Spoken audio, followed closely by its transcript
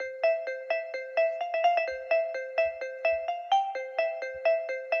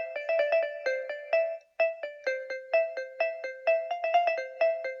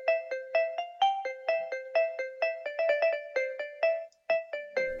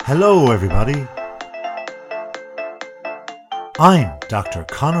Hello everybody, I'm Dr.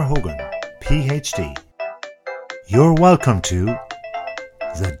 Conor Hogan Ph.D. You're welcome to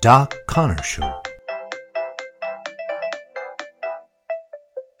The Doc Conor Show.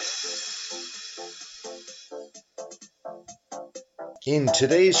 In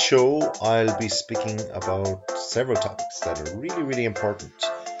today's show, I'll be speaking about several topics that are really important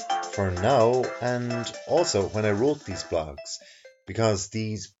for now and also when I wrote these blogs, because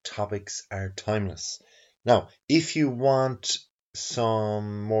these topics are timeless. Now, if you want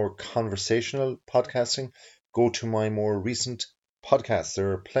some more conversational podcasting, go to my more recent podcasts.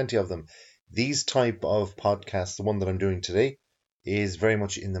 There are plenty of them. These type of podcasts, the one that I'm doing today, is very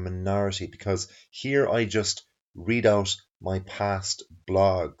much in the minority because here I just read out my past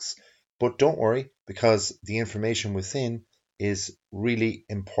blogs. But don't worry, because the information within is really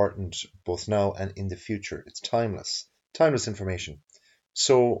important both now and in the future. It's timeless information.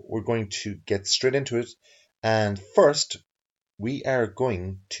 So we're going to get straight into it. And first, we are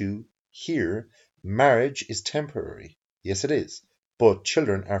going to hear marriage is temporary. Yes, it is. But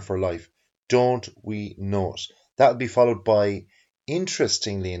children are for life. Don't we know it? That will be followed by,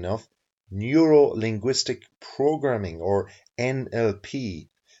 interestingly enough, neuro-linguistic programming, or NLP.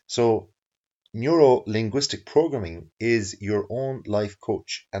 So neuro-linguistic programming is your own life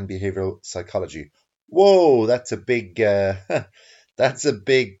coach and behavioral psychology. Whoa, that's a big that's a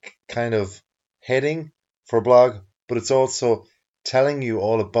big kind of heading for a blog, but it's also telling you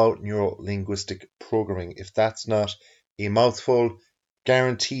all about neuro-linguistic programming. If that's not a mouthful,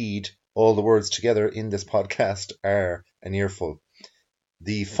 guaranteed all the words together in this podcast are an earful.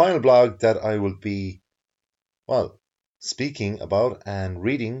 The final blog that I will be, speaking about and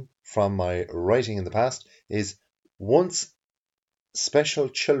reading from my writing in the past is once special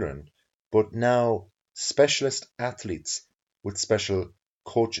children, but now specialist athletes with special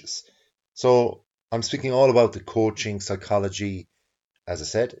coaches. So I'm speaking all about the coaching, psychology, as I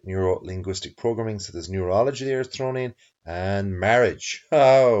said, neuro-linguistic programming. So there's neurology there thrown in, and marriage.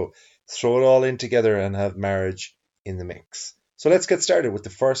 Oh, throw it all in together and have marriage in the mix. So let's get started with the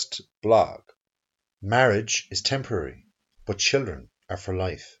first blog. Marriage is temporary, but children are for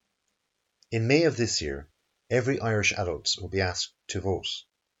life. In May of this year, every Irish adult will be asked to vote.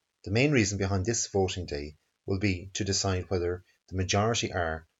 The main reason behind this voting day will be to decide whether the majority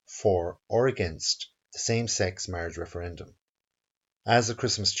are for or against the same-sex marriage referendum. As the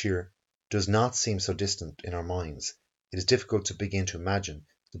Christmas cheer does not seem so distant in our minds, it is difficult to begin to imagine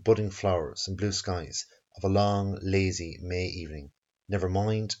the budding flowers and blue skies of a long, lazy May evening, never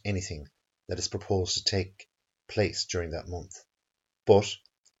mind anything that is proposed to take place during that month. But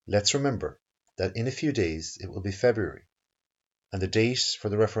let's remember that in a few days it will be February, and the date for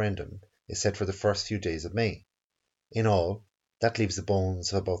the referendum is set for the first few days of May. In all, that leaves the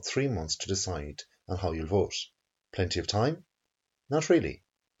bones of about 3 months to decide on how you'll vote. Plenty of time? Not really,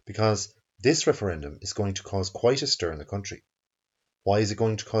 because this referendum is going to cause quite a stir in the country. Why is it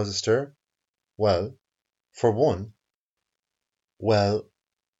going to cause a stir? Well, for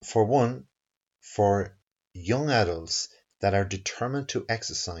young adults that are determined to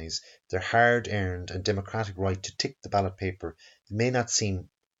exercise their hard-earned and democratic right to tick the ballot paper, it may not seem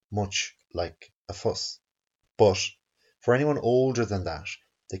much like a fuss. But for anyone older than that,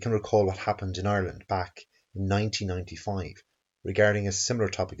 they can recall what happened in Ireland back in 1995 regarding a similar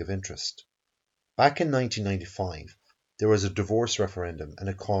topic of interest. Back in 1995, there was a divorce referendum and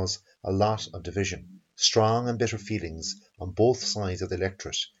it caused a lot of division, strong and bitter feelings on both sides of the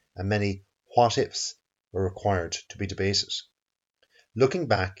electorate, and many what-ifs were required to be debated. Looking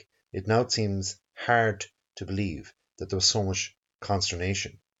back, it now seems hard to believe that there was so much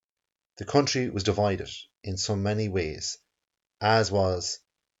consternation. The country was divided in so many ways, as was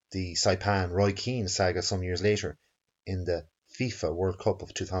the Saipan-Roy Keane saga some years later in the FIFA World Cup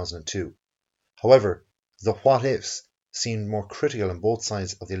of 2002. However, the what-ifs seemed more critical on both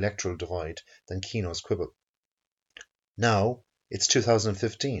sides of the electoral divide than Keane's quibble. Now, it's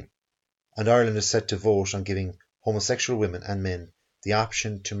 2015, and Ireland is set to vote on giving homosexual women and men the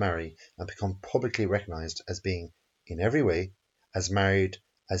option to marry and become publicly recognised as being, in every way, as married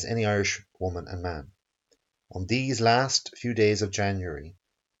as any Irish woman and man. On these last few days of January,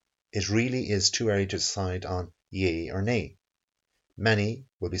 it really is too early to decide on yea or nay. Many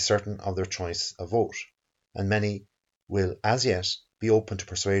will be certain of their choice of vote, and many will as yet be open to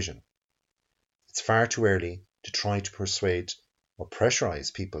persuasion. It's far too early to try to persuade or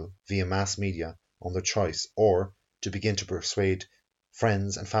pressurise people via mass media on their choice, or to begin to persuade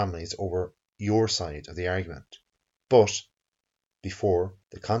friends and families over your side of the argument. But before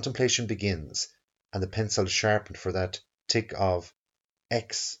the contemplation begins and the pencil is sharpened for that tick of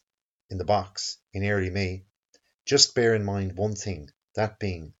X in the box in early May, just bear in mind one thing, that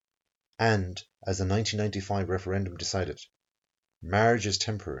being, and as the 1995 referendum decided, marriage is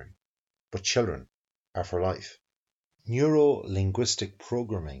temporary, but children are for life. Neuro-linguistic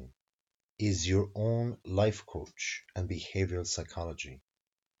programming is your own life coach and behavioral psychology.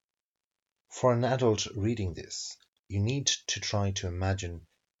 For an adult reading this, you need to try to imagine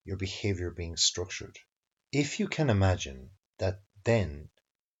your behavior being structured. If you can imagine that, then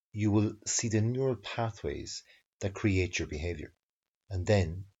you will see the neural pathways that create your behavior, and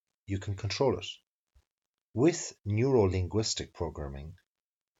then you can control it. With neuro-linguistic programming,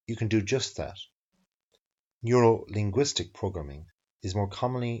 you can do just that. Neuro-linguistic programming is more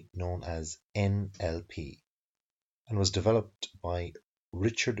commonly known as NLP and was developed by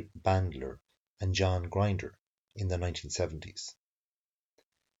Richard Bandler and John Grinder in the 1970s.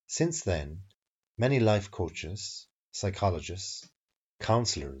 Since then, many life coaches, psychologists,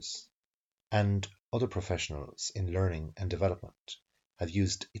 counselors, and other professionals in learning and development have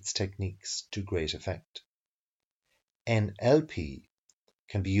used its techniques to great effect. NLP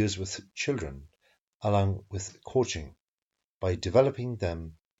can be used with children along with coaching by developing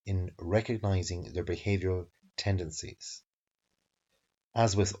them in recognizing their behavioral tendencies.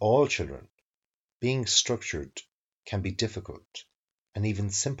 As with all children, being structured can be difficult, and even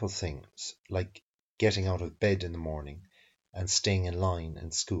simple things like getting out of bed in the morning and staying in line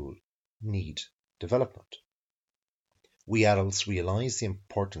in school need development. We adults realize the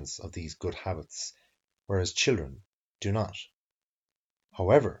importance of these good habits, whereas children do not.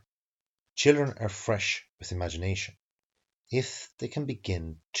 However, children are fresh with imagination. If they can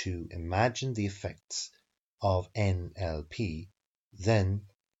begin to imagine the effects of NLP, then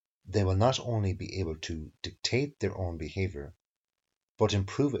they will not only be able to dictate their own behavior, but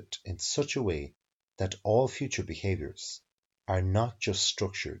improve it in such a way that all future behaviors are not just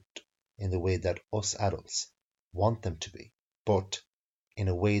structured in the way that us adults want them to be, but in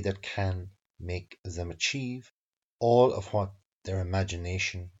a way that can make them achieve all of what their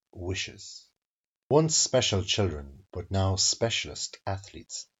imagination wishes. Once special children, but now specialist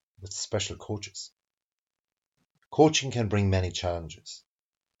athletes with special coaches. Coaching can bring many challenges.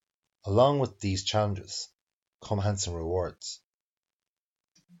 Along with these challenges come handsome rewards.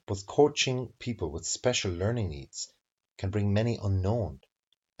 But coaching people with special learning needs can bring many unknown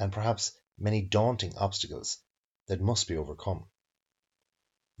and perhaps many daunting obstacles that must be overcome.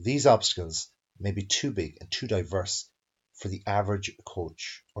 These obstacles may be too big and too diverse for the average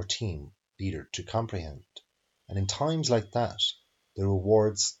coach or team leader to comprehend, and in times like that, the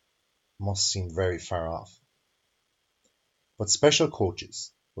rewards must seem very far off. But special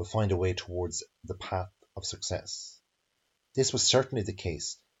coaches will find a way towards the path of success. This was certainly the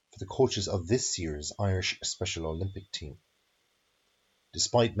case for the coaches of this year's Irish Special Olympic team.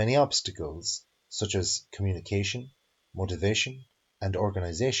 Despite many obstacles, such as communication, motivation, and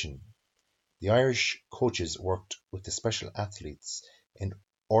organisation, the Irish coaches worked with the special athletes in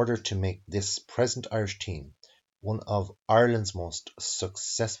order to make this present Irish team one of Ireland's most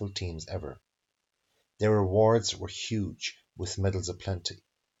successful teams ever. Their rewards were huge, with medals aplenty.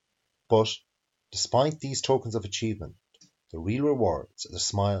 But despite these tokens of achievement, the real rewards are the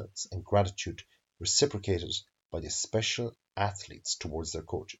smiles and gratitude reciprocated by the special athletes towards their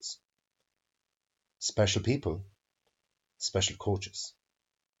coaches. Special people, special coaches.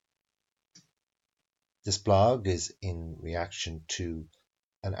 This blog is in reaction to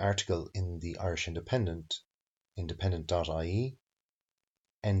an article in the Irish Independent, independent.ie.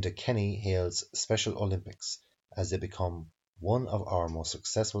 Enda Kenny hails Special Olympics as they become one of our most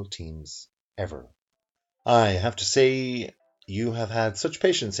successful teams ever. I have to say, you have had such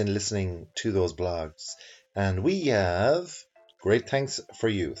patience in listening to those blogs, and we have great thanks for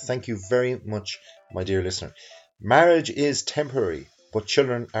you. Thank you very much, my dear listener. Marriage is temporary, but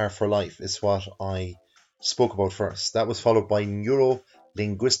children are for life is what I spoke about first. That was followed by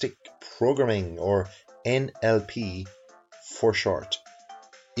neuro-linguistic programming, or NLP for short,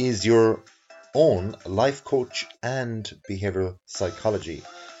 is your own life coach and behavioral psychology.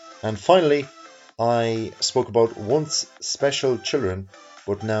 And finally, I spoke about once special children,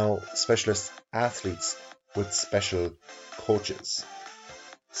 but now specialist athletes with special coaches.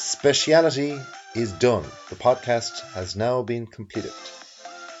 Speciality is done. The podcast has now been completed.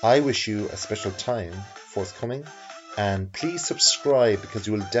 I wish you a special time forthcoming, and please subscribe because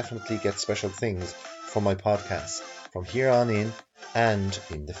you will definitely get special things from my podcast from here on in and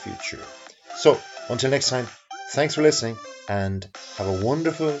in the future. So, until next time, thanks for listening and have a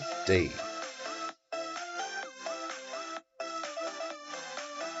wonderful day.